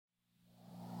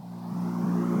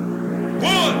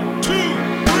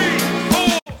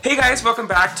guys, welcome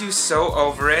back to So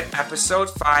Over It, episode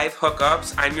 5,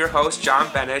 Hookups. I'm your host, John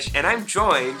Benish, and I'm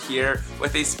joined here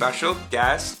with a special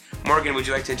guest. Morgan, would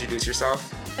you like to introduce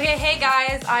yourself? Okay, hey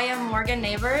guys, I am Morgan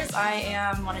Nabors. I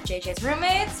am one of JJ's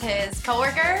roommates, his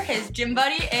coworker, his gym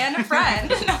buddy, and a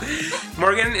friend.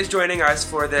 Morgan is joining us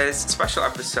for this special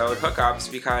episode,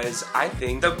 Hookups, because I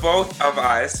think the both of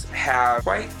us have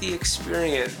quite the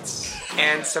experience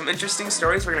and some interesting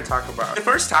stories we're going to talk about. The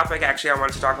first topic, actually, I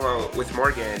wanted to talk about with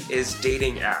Morgan is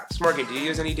dating apps. Morgan, do you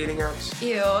use any dating apps?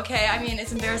 Ew, okay, I mean,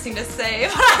 it's embarrassing to say,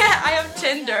 but I have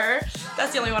Tinder.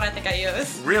 That's the only one I think I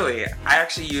use. Really? I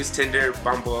actually use Tinder,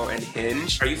 Bumble, and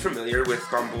Hinge. Are you familiar with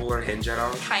Bumble or Hinge at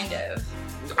all? Kind of.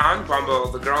 On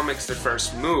Bumble, the girl makes the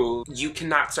first move. You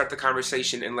cannot start the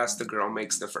conversation unless the girl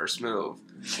makes the first move.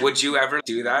 Would you ever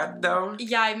do that, though?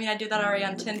 Yeah, I mean, I do that already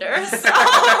on Tinder, so.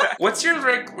 What's your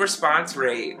response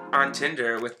rate on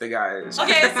Tinder with the guys?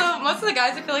 Okay, so most of the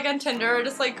guys I feel like on Tinder are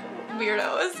just like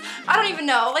weirdos. I don't even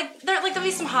know. There'll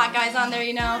be some hot guys on there,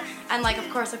 you know, and of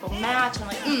course, we'll match, and I'm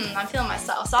like, I'm feeling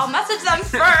myself, so I'll message them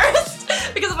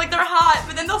first because I'm like, they're hot,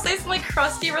 but then they'll say some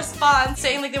crusty response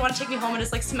saying they want to take me home and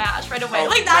just smash right away.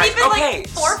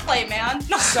 Foreplay, man.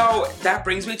 So that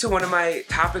brings me to one of my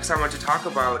topics I want to talk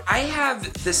about. I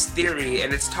have this theory,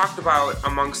 and it's talked about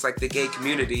amongst the gay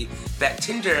community, that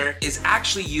Tinder is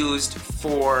actually used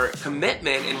for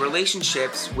commitment in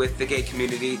relationships with the gay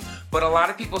community, but a lot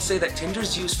of people say that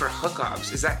Tinder's used for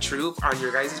hookups. Is that true on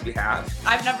your guys' behalf?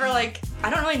 I've never I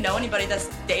don't really know anybody that's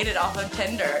dated off of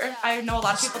Tinder. I know a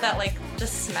lot of people that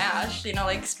just smash,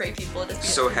 straight people just.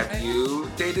 So have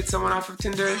you dated someone off of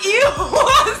Tinder? Ew!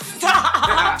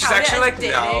 Stop! She's actually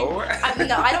no.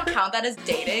 No, I don't count that as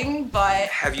dating, but.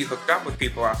 Have you hooked up with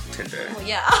people off of Tinder? Well,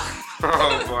 yeah.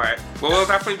 Oh boy. Well, we'll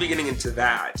definitely be getting into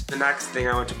that. The next thing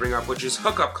I want to bring up, which is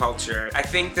hookup culture. I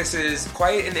think this is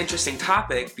quite an interesting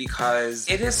topic because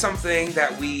it is something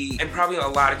that we, and probably a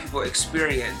lot of people,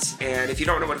 experience. And if you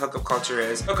don't know what hookup culture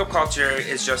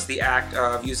is just the act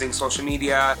of using social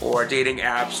media or dating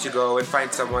apps to go and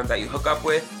find someone that you hook up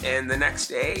with, and the next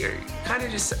day you're kind of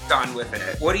just done with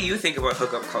it. What do you think about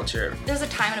hookup culture? There's a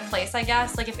time and a place, I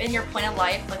guess. If in your point of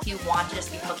life, you want to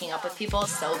just be hooking up with people,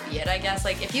 so be it, I guess.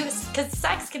 Because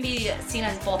sex can be seen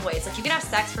as both ways. You can have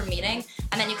sex for meeting,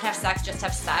 and then you can have sex just to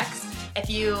have sex. If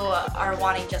you are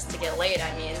wanting just to get laid,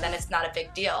 then it's not a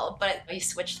big deal. But you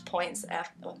switch the points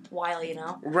after a while, you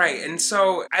know? Right, and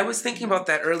so I was thinking about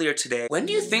that earlier today. When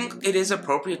do you think it is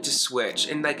appropriate to switch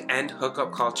and end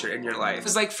hookup culture in your life?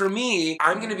 Because for me,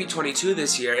 I'm gonna be 22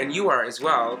 this year, and you are as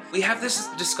well. We have this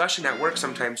discussion at work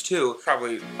sometimes too,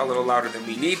 probably a little louder than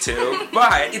we need to,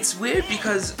 but it's weird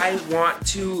because I want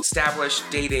to establish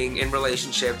dating and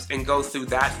relationships and go through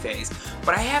that phase.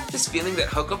 But I have this feeling that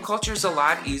hookup culture is a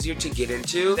lot easier to get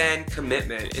into than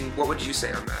commitment. And what would you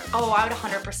say on that? Oh, I would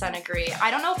 100% agree.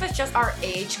 I don't know if it's just our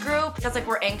age group, because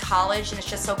we're in college and it's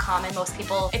just so common. Most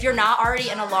people, if you're not already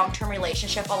in a long-term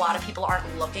relationship, a lot of people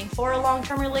aren't looking for a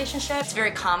long-term relationship. It's very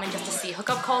common just to see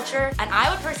hookup culture. And I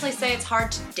would personally say it's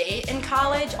hard to date in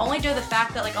college, only due to the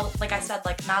fact that like I said,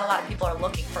 not a lot of people are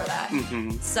looking for that.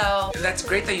 Mm-hmm. So that's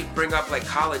great that you bring up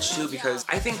college too, because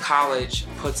I think college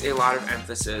puts a lot of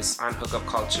emphasis on hookup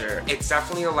culture. It's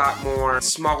definitely a lot more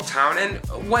small town, and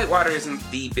Whitewater isn't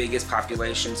the biggest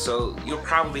population, so you're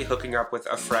probably hooking up with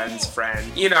a friend's friend,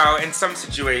 in some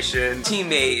situation,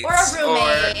 teammates, or a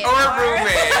roommate,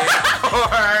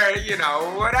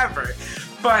 or whatever.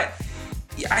 But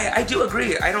I do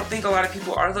agree. I don't think a lot of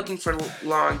people are looking for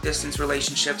long distance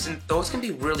relationships, and those can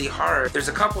be really hard. There's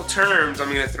a couple terms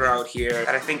I'm going to throw out here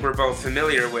that I think we're both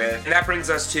familiar with, and that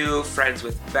brings us to friends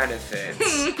with benefits.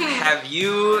 Have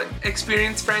you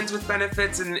experienced friends with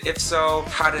benefits, and if so,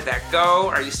 how did that go?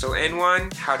 Are you still in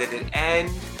one? How did it end?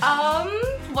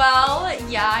 Well,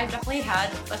 yeah, I've definitely had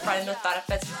a friend with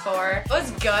benefits before. It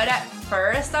was good at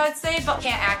first, I would say, but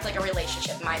can't act like a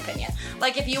relationship, in my opinion.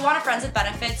 If you want a friends with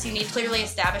benefits, you need to clearly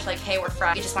establish, hey, we're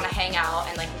friends. You just want to hang out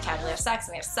and, casually have sex,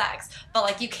 and we have sex.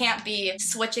 But, you can't be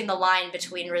switching the line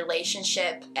between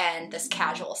relationship and this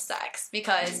casual sex,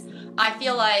 because I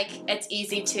feel like it's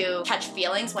easy to catch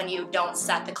feelings when you don't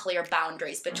set the clear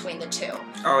boundaries between the two.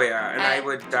 Oh, yeah, and I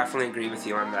would definitely agree with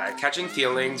you on that. Catching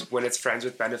feelings when it's friends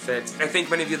with benefits. I think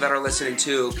many of you that are listening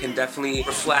too can definitely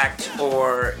reflect,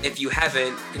 or if you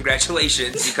haven't,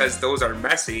 congratulations, because those are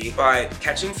messy. But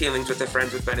catching feelings with a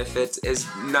friends with benefits is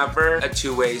never a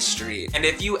two-way street. And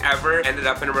if you ever ended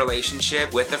up in a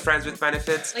relationship with a friends with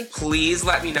benefits, please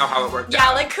let me know how it worked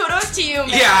out. Yeah, kudos to you, man.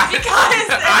 Yeah.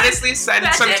 Because honestly, send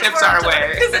some tips our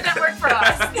way. Because it didn't work for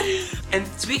us. And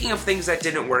speaking of things that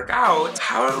didn't work out,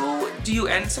 how do you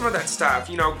end some of that stuff?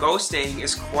 You know, ghosting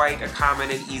is quite a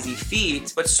common and easy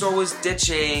feat, but so is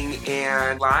ditching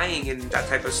and lying and that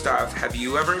type of stuff. Have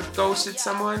you ever ghosted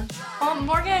someone? Well,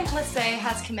 Morgan, let's say,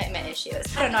 has commitment issues.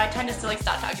 I don't know, I tend to still like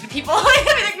stop talking to people, like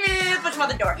push them out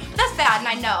the door. That's bad, and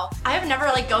I know. I have never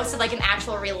like ghosted like an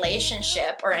actual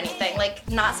relationship or anything. Like,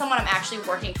 not someone I'm actually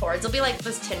working towards. It'll be like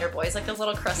those Tinder boys, like those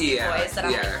little crusty boys that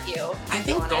I'm like, you. I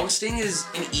think ghosting is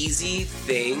an easy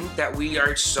thing that we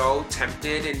are so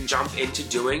tempted and jump into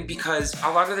doing because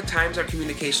a lot of the times our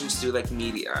communications through like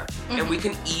media, and we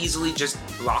can easily just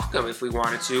block them if we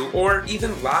wanted to, or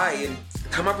even lie and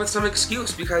come up with some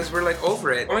excuse because we're like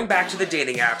over it. Going back to the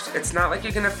dating apps, it's not like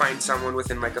you're gonna find someone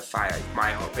within like a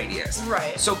 5-mile radius.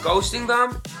 Right. So ghosting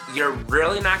them, you're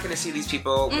really not gonna see these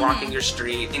people walking your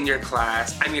street, in your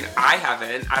class. I mean, I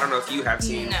haven't. I don't know if you have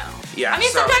seen. No. Yeah. I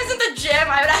mean, sometimes in the gym,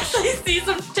 I would actually see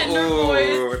some Tinder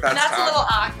boys. That's a little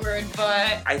awkward,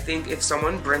 but I think if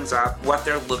someone brings up what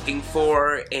they're looking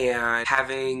for and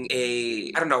having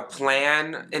a, I don't know,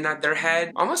 plan in their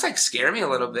head, almost like scare me a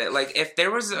little bit. Like if there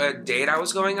was a date I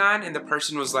was going on and the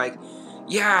person was like,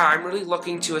 yeah, I'm really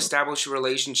looking to establish a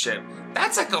relationship.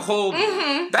 That's like a whole,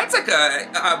 that's like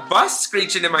a bus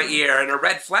screeching in my ear and a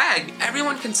red flag.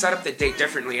 Everyone can set up the date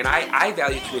differently, and I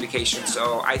value communication,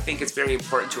 so I think it's very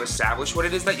important to establish what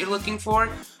it is that you're looking for,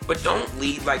 but don't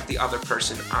lead like the other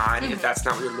person on if that's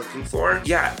not what you're looking for.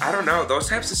 Yeah, I don't know. Those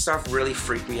types of stuff really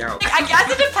freak me out. I guess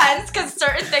it depends, because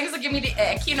certain things will give me the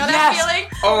ick. You know that feeling?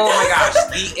 Oh my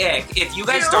gosh, the ick. If you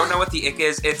guys don't know what the ick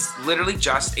is, it's literally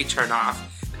just a turn off.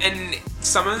 And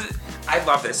I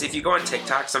love this. If you go on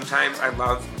TikTok, sometimes I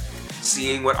love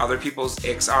seeing what other people's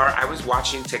icks are. I was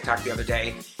watching TikTok the other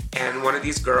day, and one of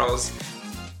these girls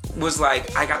was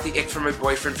like, I got the ick from my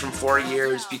boyfriend from 4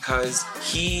 years because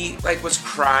he like was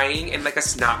crying and like a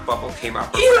snot bubble came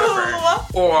up or whatever.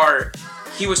 Or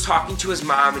he was talking to his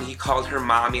mom and he called her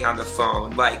mommy on the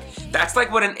phone. Like, that's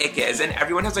like what an ick is, and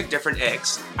everyone has like different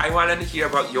icks. I wanted to hear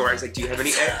about yours. Like, do you have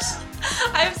any icks?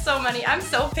 I have so many. I'm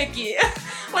so picky.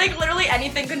 Like, literally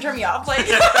anything can turn me off. Like,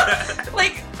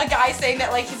 like a guy saying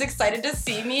that like he's excited to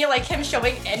see me, like him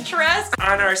showing interest.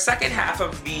 On our second half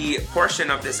of the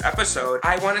portion of this episode,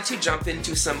 I wanted to jump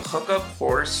into some hookup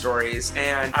horror stories,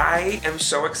 and I am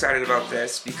so excited about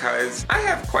this because I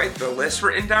have quite the list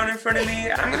written down in front of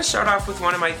me. I'm gonna start off with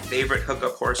one of my favorite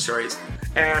hookup horror stories,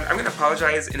 and I'm gonna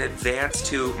apologize in advance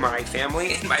to my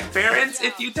family and my parents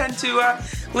if you tend to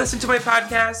listen to my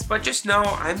podcast, but just know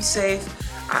I'm safe.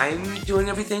 I'm doing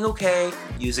everything okay,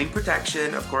 using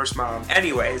protection, of course, Mom.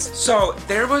 Anyways, so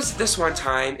there was this one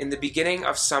time in the beginning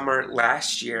of summer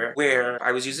last year where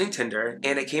I was using Tinder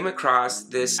and I came across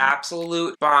this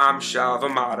absolute bombshell of a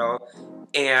model.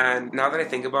 And now that I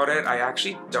think about it, I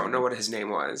actually don't know what his name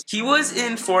was. He was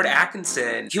in Fort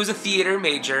Atkinson. He was a theater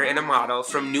major and a model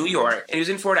from New York. And he was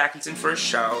in Fort Atkinson for a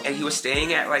show. And he was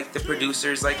staying at like the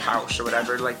producer's like house or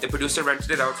whatever. Like the producer rented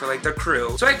it out for like the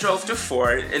crew. So I drove to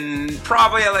Fort and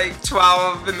probably at like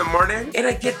 12 in the morning. And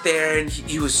I get there and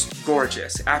he was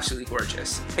gorgeous. Absolutely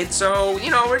gorgeous. And so,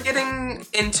 you know, we're getting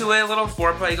into it, a little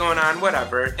foreplay going on,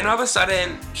 whatever. And all of a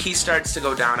sudden, he starts to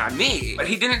go down on me. But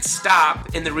he didn't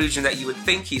stop in the region that you would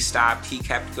think he stopped. He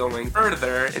kept going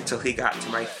further until he got to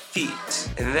my feet.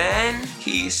 And then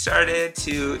he started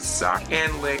to suck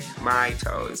and lick my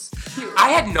toes. I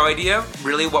had no idea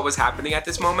really what was happening at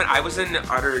this moment. I was in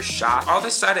utter shock. All of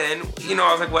a sudden, you know,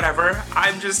 I was like, whatever.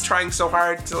 I'm just trying so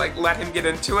hard to like let him get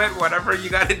into it. Whatever you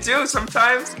gotta do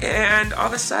sometimes. And all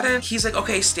of a sudden, he's like,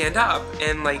 okay, stand up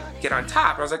and like get on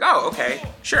top. I was like, oh, okay,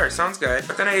 sure, sounds good.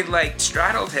 But then I like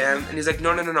straddled him and he's like,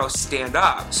 no, stand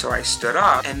up. So I stood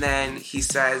up and then he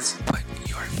says, put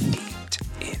your feet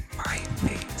in my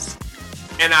face.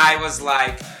 And I was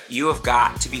like, you have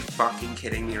got to be fucking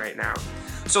kidding me right now.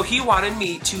 So he wanted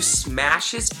me to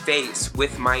smash his face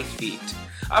with my feet.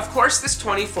 Of course, this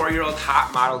 24-year-old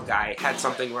hot model guy had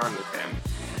something wrong with him.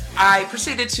 I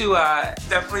proceeded to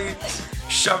definitely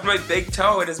shove my big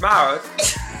toe in his mouth.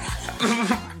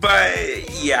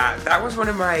 But yeah, that was one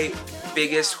of my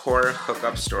biggest horror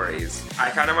hookup stories. I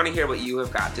kind of want to hear what you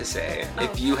have got to say,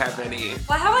 if you have any.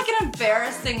 Well, I have like an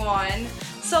embarrassing one.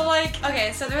 So like,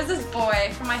 okay, so there was this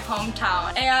boy from my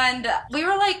hometown, and we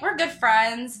were like, we're good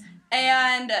friends,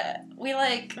 and we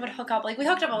like would hook up. Like we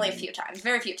hooked up only a few times,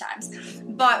 very few times.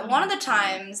 But one of the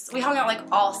times we hung out like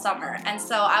all summer, and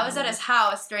so I was at his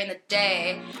house during the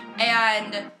day,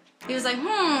 and he was like,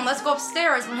 let's go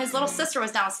upstairs when his little sister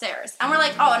was downstairs. And we're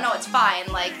like, oh, no, it's fine.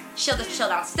 Like, she'll just chill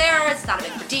downstairs. It's not a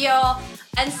big deal.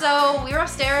 And so we were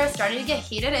upstairs, starting to get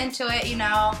heated into it, you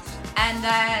know. And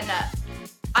then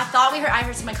I thought I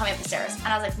heard someone coming up the stairs. And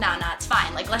I was like, nah, it's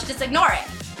fine. Like, let's just ignore it.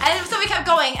 And so we kept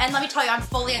going, and let me tell you, I'm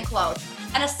fully unclothed.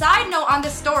 And a side note on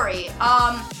this story,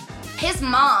 his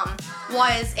mom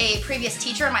was a previous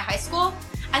teacher in my high school,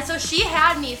 and so she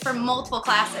had me for multiple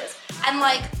classes. And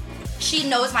like, she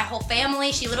knows my whole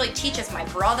family. She literally teaches my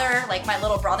brother, like my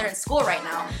little brother in school right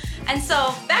now. And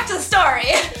so, back to the story.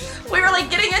 We were like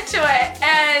getting into it,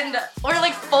 and we're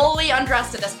like fully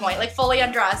undressed at this point, like fully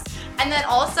undressed. And then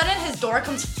all of a sudden, his door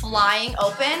comes flying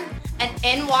open, and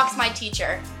in walks my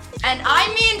teacher. And I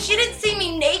mean, she didn't see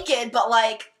me naked, but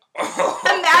like,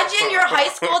 imagine your high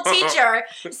school teacher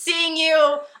seeing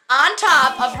you on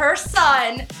top of her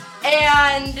son.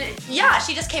 And yeah,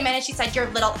 she just came in and she said, your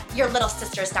little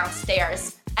sister's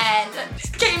downstairs. And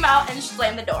came out and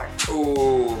slammed the door.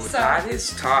 Ooh, so, that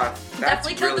is tough. That's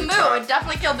definitely killed really the mood. Tough.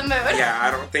 Definitely killed the mood. Yeah,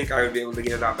 I don't think I would be able to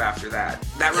get it up after that.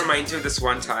 That reminds me of this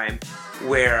one time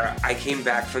where I came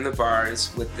back from the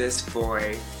bars with this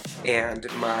boy, and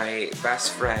my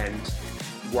best friend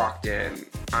walked in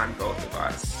on both of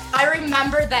us. I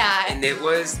remember that. And it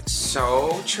was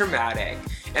so traumatic.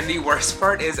 And the worst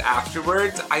part is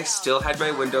afterwards, I still had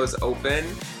my windows open.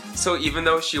 So even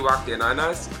though she walked in on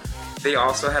us, they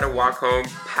also had to walk home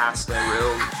past my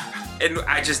room. And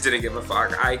I just didn't give a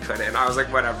fuck. I couldn't. I was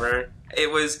like, whatever.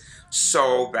 It was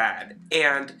so bad.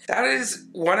 And that is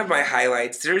one of my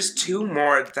highlights. There's two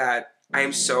more that I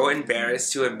am so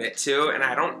embarrassed to admit to, and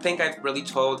I don't think I've really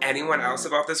told anyone else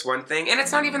about this one thing, and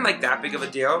it's not even like that big of a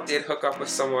deal. I did hook up with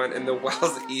someone in the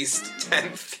Wells East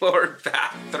 10th floor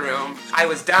bathroom. I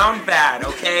was down bad,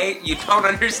 okay? You don't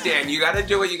understand. You gotta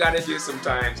do what you gotta do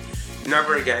sometimes.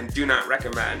 Never again, do not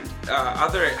recommend.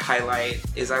 Other highlight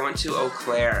is I went to Eau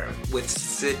Claire with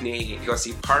Sydney to go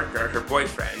see Parker, her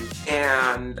boyfriend,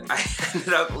 and I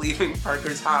ended up leaving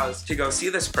Parker's house to go see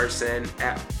this person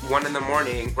at 1 in the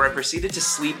morning, where I proceeded to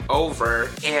sleep over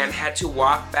and had to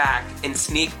walk back and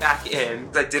sneak back in.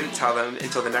 I didn't tell them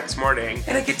until the next morning.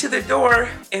 And I get to the door,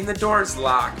 and the door's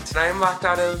locked, and I am locked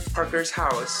out of Parker's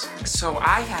house. So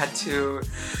I had to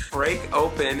break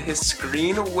open his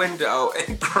screen window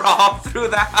and crawl through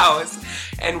the house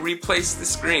and replace the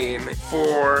screen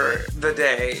for the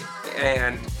day,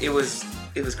 and it was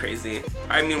crazy.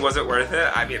 I mean, was it worth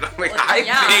it? I mean, like, I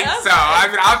think so. I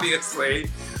mean, obviously.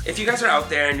 If you guys are out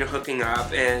there and you're hooking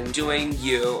up and doing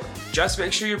you, just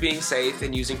make sure you're being safe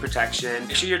and using protection.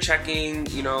 Make sure you're checking,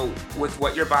 with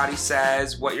what your body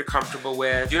says, what you're comfortable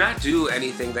with. Do not do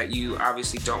anything that you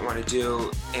obviously don't want to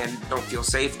do and don't feel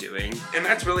safe doing. And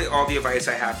that's really all the advice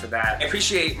I have for that. I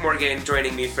appreciate Morgan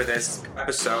joining me for this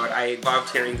episode. I loved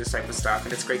hearing this type of stuff,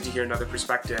 and it's great to hear another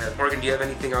perspective. Morgan, do you have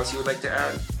anything else you would like to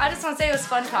add? I just want to say it was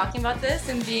fun talking about this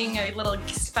and being a little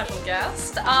special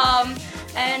guest.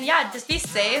 And yeah, just be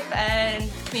safe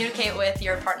and communicate with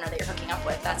your partner that you're hooking up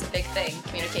with. That's a big thing,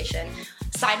 communication.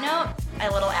 Side note,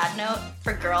 a little ad note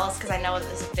for girls, because I know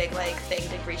this is a big thing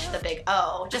to reach the big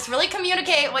O. Just really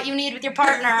communicate what you need with your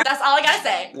partner. That's all I gotta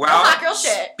say. Well, no hot girl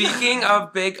shit. Speaking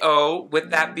of big O, with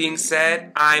that being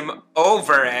said, I'm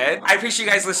over it. I appreciate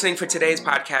you guys listening for today's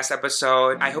podcast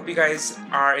episode. I hope you guys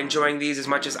are enjoying these as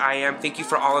much as I am. Thank you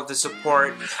for all of the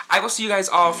support. I will see you guys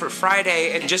all for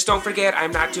Friday, and just don't forget,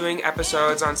 I'm not doing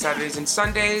episodes on Saturdays and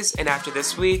Sundays, and after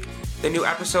this week, the new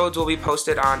episodes will be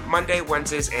posted on Monday,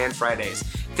 Wednesdays, and Fridays.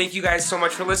 Thank you guys so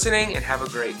much for listening, and have a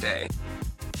great day.